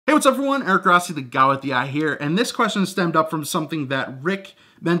Hey, what's up everyone? Eric Rossi, the guy with the eye here, and this question stemmed up from something that Rick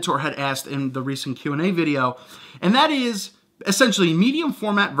Mentor had asked in the recent Q&A video, and that is essentially medium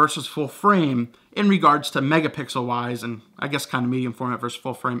format versus full frame in regards to megapixel wise, and I guess kind of medium format versus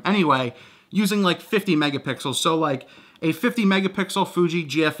full frame anyway, using like 50 megapixels. So like a 50 megapixel Fuji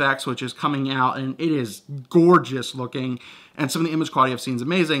GFX, which is coming out, and it is gorgeous looking, and some of the image quality I've seen is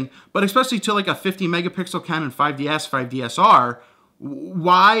amazing, but especially to like a 50 megapixel Canon 5DS, 5DSR,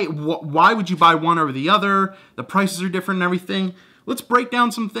 why would you buy one over the other? The prices are different and everything. Let's break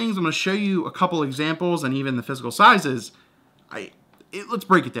down some things. I'm going to show you a couple examples and even the physical sizes. Let's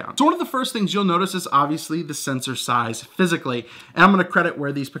break it down. So one of the first things you'll notice is obviously the sensor size physically. And I'm going to credit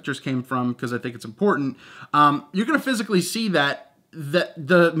where these pictures came from because I think it's important. You're going to physically see that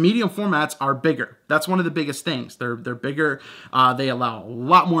the medium formats are bigger. That's one of the biggest things. They're bigger. They allow a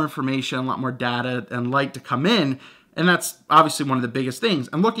lot more information, a lot more data and light to come in. And that's obviously one of the biggest things.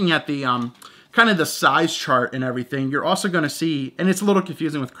 And looking at the kind of the size chart and everything, you're also going to see, and it's a little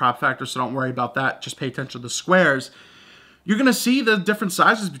confusing with crop factor, so don't worry about that. Just pay attention to the squares. You're going to see the different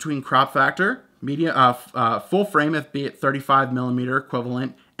sizes between crop factor, full frame, be it 35 millimeter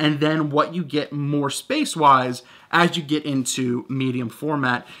equivalent, and then what you get more space-wise as you get into medium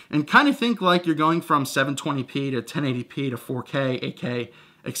format. And kind of think like you're going from 720p to 1080p to 4K, 8K,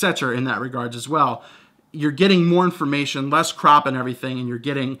 etc. in that regards as well. You're getting more information, less crop and everything, and you're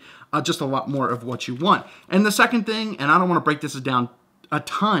getting just a lot more of what you want. And the second thing, and I don't want to break this down a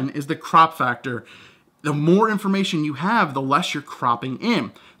ton, is the crop factor. The more information you have, the less you're cropping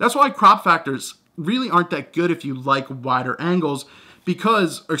in. That's why crop factors really aren't that good if you like wider angles,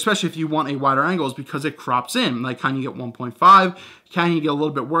 because, or especially if you want a wider angles, because it crops in. Like kind of you get 1.5, kind of get a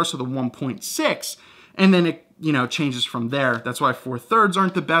little bit worse with a 1.6, and then it changes from there. That's why 4/3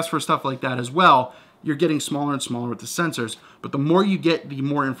 aren't the best for stuff like that as well. You're getting smaller and smaller with the sensors, but the more you get, the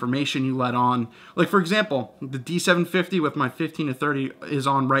more information you let on. Like for example, the D750 with my 15 to 30 is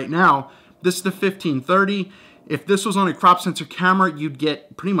on right now. This is the 1530. If this was on a crop sensor camera, you'd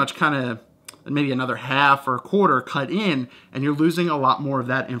get pretty much kind of maybe another half or a quarter cut in, and you're losing a lot more of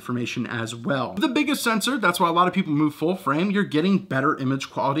that information as well. The biggest sensor, that's why a lot of people move full frame, you're getting better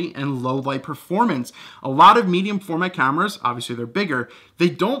image quality and low light performance. A lot of medium format cameras, obviously they're bigger, they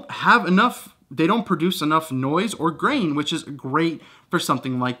don't produce enough noise or grain, which is great for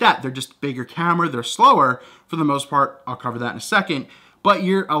something like that. They're just bigger camera, they're slower for the most part. I'll cover that in a second. But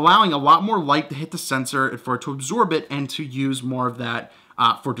you're allowing a lot more light to hit the sensor for it to absorb it and to use more of that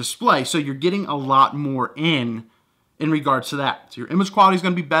for display. So you're getting a lot more in regards to that. So your image quality is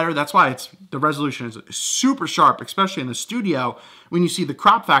going to be better. That's why the resolution is super sharp, especially in the studio. When you see the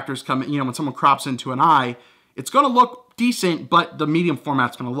crop factors come, when someone crops into an eye, it's going to look decent, but the medium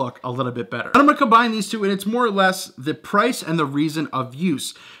format's going to look a little bit better. And I'm going to combine these two, and it's more or less the price and the reason of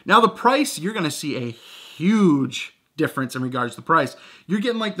use. Now the price, you're going to see a huge difference in regards to the price. You're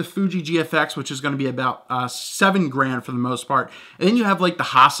getting like the Fuji GFX, which is going to be about $7 grand for the most part. And then you have like the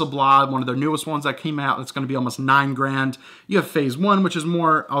Hasselblad, one of their newest ones that came out, that's going to be almost $9 grand. You have Phase 1, which is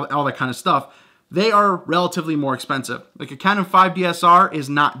more all that kind of stuff. They are relatively more expensive. Like a Canon 5DSR is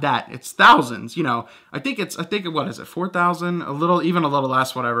not that. It's thousands, I think what is it, 4,000? Even a little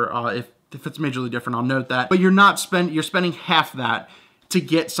less, whatever. If it's majorly different, I'll note that. But you're spending half that to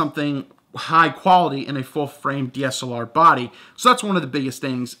get something high quality in a full frame DSLR body. So that's one of the biggest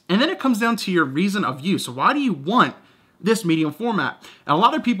things. And then it comes down to your reason of use. So why do you want this medium format? And a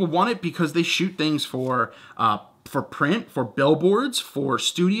lot of people want it because they shoot things for print, for billboards, for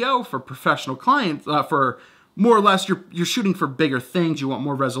studio, for professional clients, for more or less you're shooting for bigger things. You want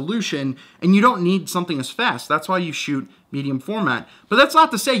more resolution, and you don't need something as fast. That's why you shoot medium format. But that's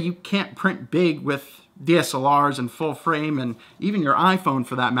not to say you can't print big with DSLRs and full frame, and even your iPhone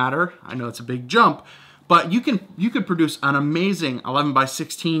for that matter. I know it's a big jump, but you could produce an amazing 11 by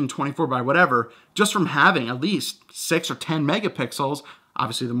 16, 24 by whatever, just from having at least 6 or 10 megapixels.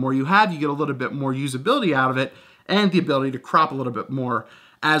 Obviously, the more you have, you get a little bit more usability out of it, and the ability to crop a little bit more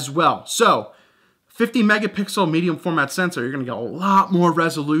as well. So 50 megapixel medium format sensor, you're going to get a lot more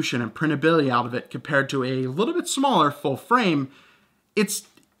resolution and printability out of it compared to a little bit smaller full frame. It's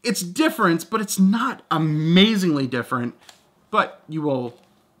different, but it's not amazingly different, but you will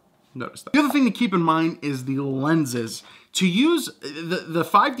notice that. The other thing to keep in mind is the lenses. To use the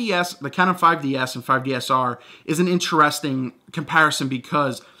 5DS, the Canon 5DS and 5DSR is an interesting comparison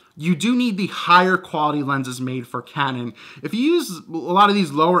because you do need the higher quality lenses made for Canon. If you use a lot of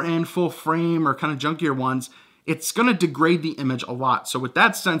these lower end full frame or kind of junkier ones, it's going to degrade the image a lot. So with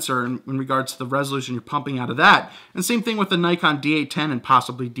that sensor, in regards to the resolution you're pumping out of that, and same thing with the Nikon D810 and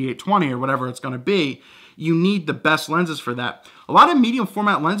possibly D820 or whatever it's going to be, you need the best lenses for that. A lot of medium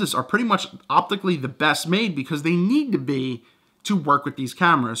format lenses are pretty much optically the best made because they need to be to work with these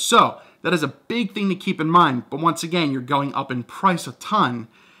cameras. So that is a big thing to keep in mind. But once again, you're going up in price a ton.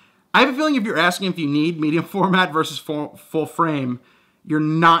 I have a feeling if you're asking if you need medium format versus full frame, you're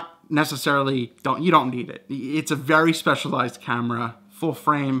not necessarily, you don't need it. It's a very specialized camera. Full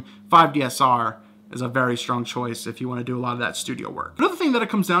frame, 5DSR is a very strong choice if you want to do a lot of that studio work. Another thing that it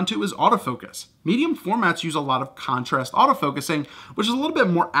comes down to is autofocus. Medium formats use a lot of contrast autofocusing, which is a little bit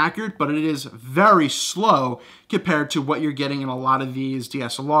more accurate, but it is very slow compared to what you're getting in a lot of these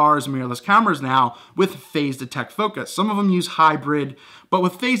DSLRs, mirrorless cameras now with phase detect focus. Some of them use hybrid, but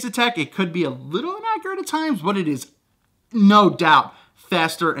with phase detect, it could be a little inaccurate at times, but it is no doubt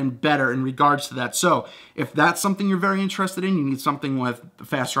faster and better in regards to that. So if that's something you're very interested in, you need something with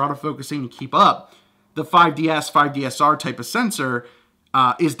faster autofocusing to keep up, the 5DS, 5DSR type of sensor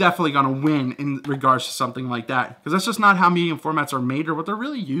is definitely going to win in regards to something like that, because that's just not how medium formats are made or what they're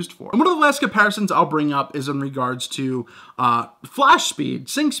really used for. And one of the last comparisons I'll bring up is in regards to flash speed,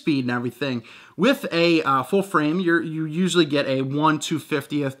 sync speed and everything. With a full frame, you usually get a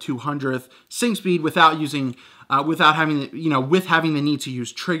 1/250th, 200th sync speed without using without having, with having the need to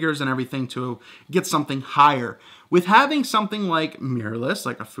use triggers and everything to get something higher. With having something like mirrorless,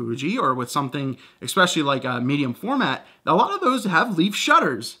 like a Fuji, or with something, especially like a medium format, a lot of those have leaf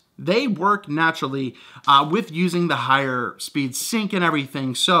shutters. They work naturally with using the higher speed sync and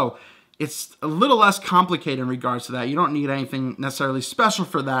everything. So it's a little less complicated in regards to that. You don't need anything necessarily special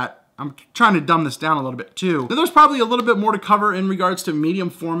for that. I'm trying to dumb this down a little bit too. Now, there's probably a little bit more to cover in regards to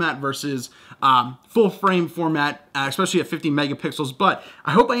medium format versus full frame format, especially at 50 megapixels, but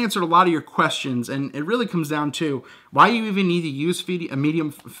I hope I answered a lot of your questions, and it really comes down to why you even need to use a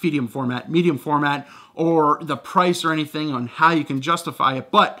medium format, or the price or anything on how you can justify it,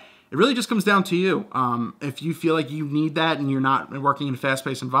 but it really just comes down to you. If you feel like you need that and you're not working in a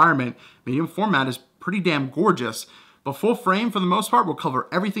fast-paced environment, medium format is pretty damn gorgeous. But full frame, for the most part, will cover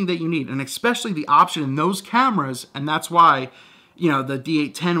everything that you need, and especially the option in those cameras, and that's why, the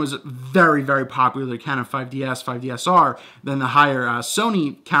D810 was very, very popular, the Canon 5DS, 5DSR, then the higher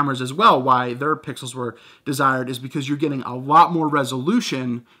Sony cameras as well, why their pixels were desired, is because you're getting a lot more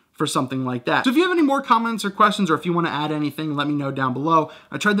resolution for something like that. So if you have any more comments or questions, or if you want to add anything, let me know down below.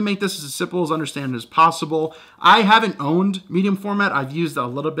 I tried to make this as simple as understandable as possible. I haven't owned medium format. I've used a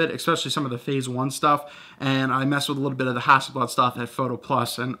little bit, especially some of the phase 1 stuff, and I messed with a little bit of the Hasselblad stuff at Photo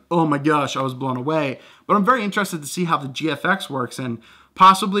Plus, and oh my gosh, I was blown away. But I'm very interested to see how the GFX works, and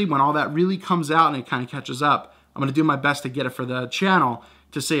possibly when all that really comes out and it kind of catches up, I'm going to do my best to get it for the channel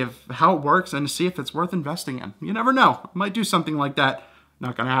to see how it works and to see if it's worth investing in. You never know. I might do something like that.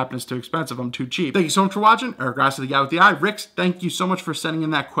 Not gonna happen, it's too expensive, I'm too cheap. Thank you so much for watching. Eric Rossi, the guy with the eye. Ricks, thank you so much for sending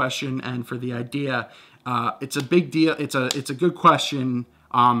in that question and for the idea. It's a big deal, it's a good question.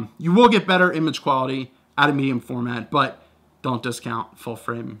 You will get better image quality out of medium format, but don't discount full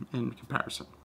frame in comparison.